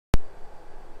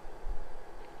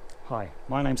Hi,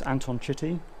 my name's Anton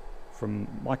Chittey from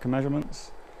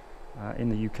Micromeasurements in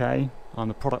the UK. I'm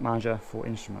the product manager for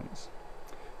instruments.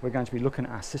 We're going to be looking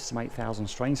at our System 8000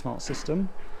 StrainSmart system,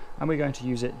 and we're going to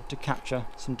use it to capture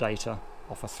some data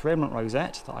off a 3-element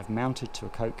rosette that I've mounted to a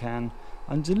Coke can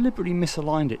and deliberately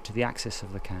misaligned it to the axis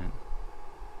of the can.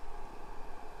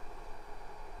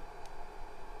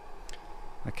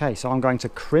 Okay, so I'm going to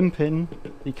crimp in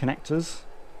the connectors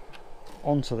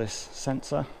onto this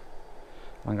sensor.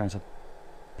 I'm going to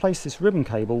place this ribbon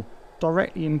cable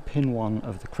directly in pin 1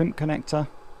 of the crimp connector,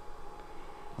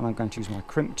 and I'm going to use my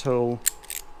crimp tool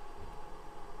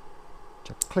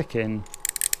to click in,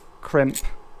 crimp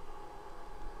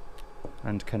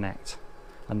and connect,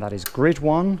 and that is grid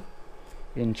 1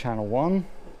 in channel 1.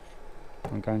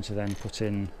 I'm going to then put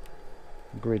in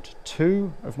grid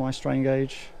 2 of my strain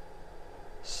gauge,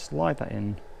 slide that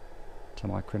in to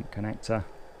my crimp connector,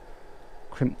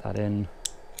 crimp that in.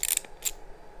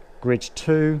 Grid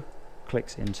 2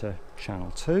 clicks into channel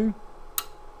 2,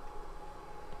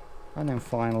 and then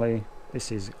finally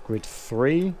this is grid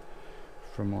 3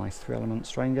 from my 3-element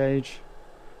strain gauge,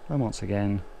 and once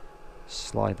again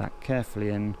slide that carefully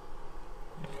in,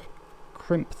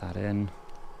 crimp that in,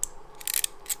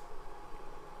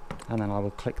 and then I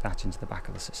will click that into the back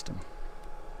of the system.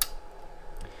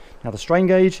 Now the strain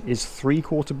gauge is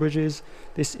 3/4 bridges.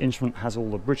 This instrument has all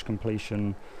the bridge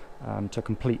completion to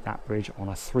complete that bridge on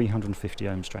a 350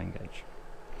 ohm strain gauge.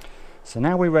 So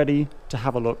now we're ready to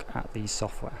have a look at the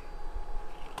software.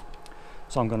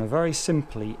 So I'm going to very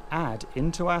simply add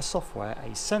into our software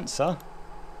a sensor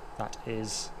that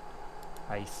is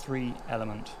a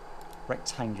 3-element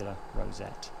rectangular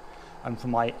rosette. And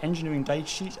from my engineering data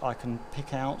sheet I can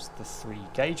pick out the 3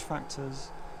 gauge factors,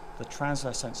 the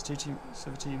transverse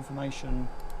sensitivity information,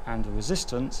 and the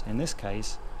resistance in this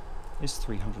case is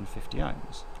 350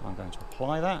 ohms. I'm going to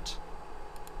apply that,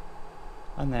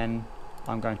 and then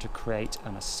I'm going to create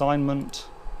an assignment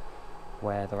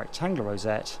where the rectangular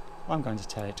rosette, I'm going to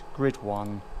tell it grid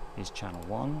 1 is channel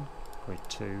 1, grid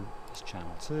 2 is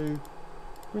channel 2,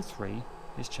 grid 3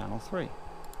 is channel 3.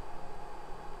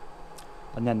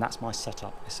 And then that's my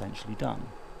setup essentially done.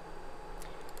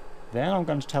 Then I'm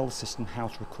going to tell the system how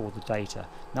to record the data.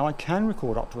 Now I can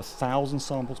record up to 1,000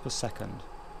 samples per second.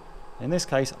 In this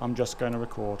case I'm just going to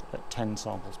record at 10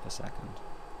 samples per second.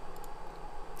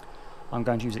 I'm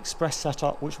going to use Express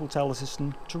Setup, which will tell the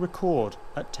system to record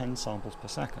at 10 samples per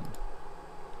second.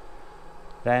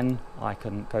 Then I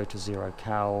can go to 0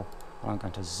 cal, I'm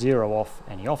going to 0 off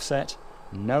any offset,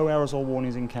 no errors or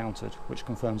warnings encountered, which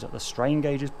confirms that the strain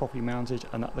gauge is properly mounted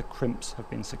and that the crimps have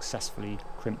been successfully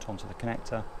crimped onto the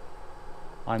connector.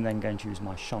 I'm then going to use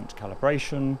my shunt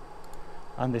calibration,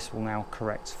 and this will now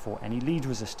correct for any lead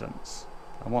resistance.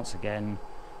 And once again,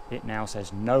 it now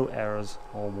says no errors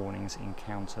or warnings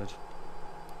encountered.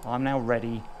 I'm now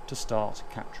ready to start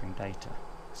capturing data.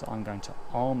 So I'm going to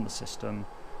arm the system,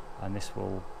 and this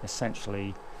will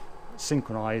essentially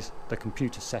synchronize the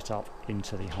computer setup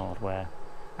into the hardware.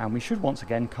 And we should once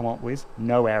again come up with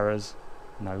no errors,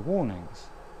 no warnings.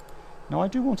 Now I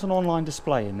do want an online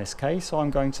display in this case, so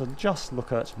I'm going to just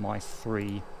look at my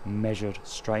 3 measured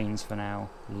strains for now,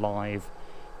 live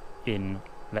in,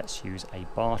 let's use a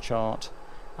bar chart,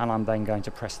 and I'm then going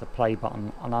to press the play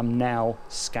button, and I'm now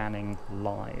scanning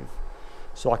live.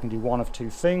 So I can do one of 2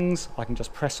 things. I can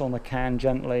just press on the can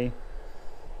gently,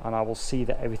 and I will see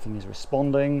that everything is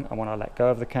responding, and when I let go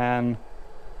of the can,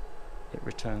 it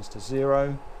returns to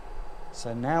 0.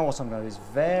 So now what I'm going to do is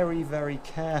very, very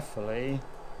carefully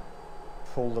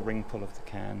pull the ring pull of the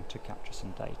can to capture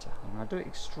some data. And I do it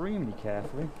extremely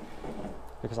carefully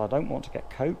because I don't want to get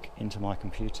Coke into my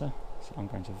computer. So I'm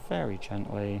going to very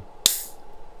gently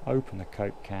open the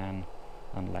Coke can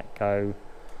and let go,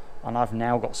 and I've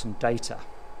now got some data.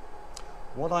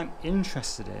 What I'm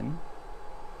interested in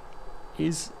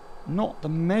is not the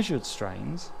measured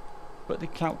strains, but the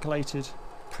calculated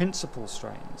principal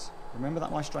strains. Remember that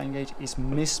my strain gauge is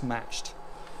mismatched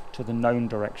to the known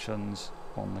directions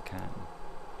on the can.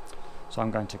 So I'm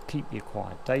going to keep the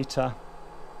acquired data,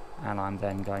 and I'm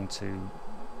then going to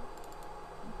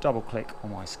double click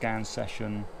on my scan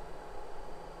session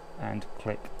and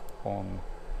click on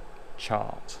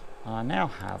chart. And I now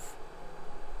have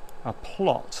a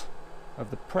plot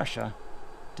of the pressure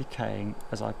decaying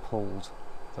as I pulled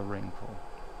the ring pull.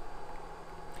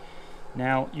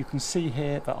 Now you can see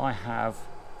here that I have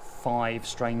 5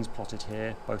 strains plotted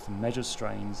here, both the measured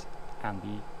strains and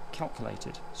the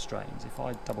calculated strains. If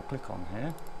I double click on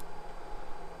here,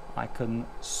 I can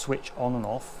switch on and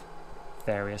off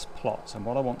various plots, and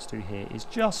what I want to do here is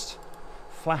just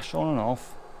flash on and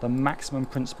off the maximum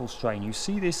principal strain. You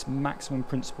see this maximum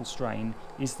principal strain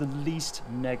is the least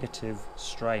negative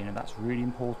strain, and that's really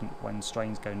important when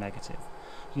strains go negative.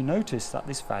 You notice that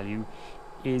this value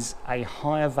is a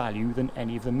higher value than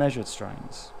any of the measured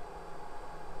strains.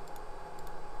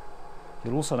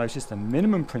 You'll also notice the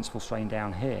minimum principal strain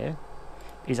down here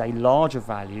is a larger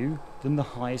value than the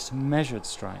highest measured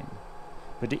strain,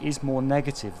 but it is more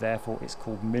negative, therefore it's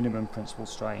called minimum principal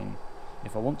strain.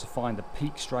 If I want to find the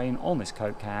peak strain on this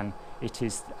Coke can, it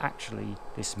is actually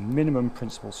this minimum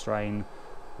principal strain.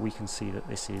 We can see that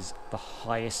this is the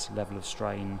highest level of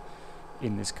strain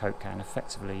in this Coke can.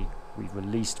 Effectively, we've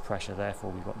released pressure,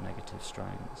 therefore we've got negative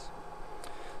strains.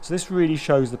 So this really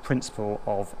shows the principle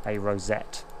of a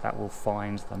rosette that will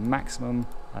find the maximum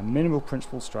and minimal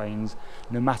principal strains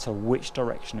no matter which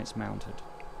direction it's mounted.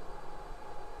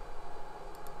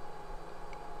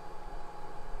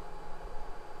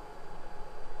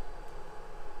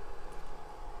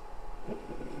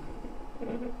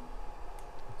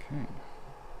 Okay.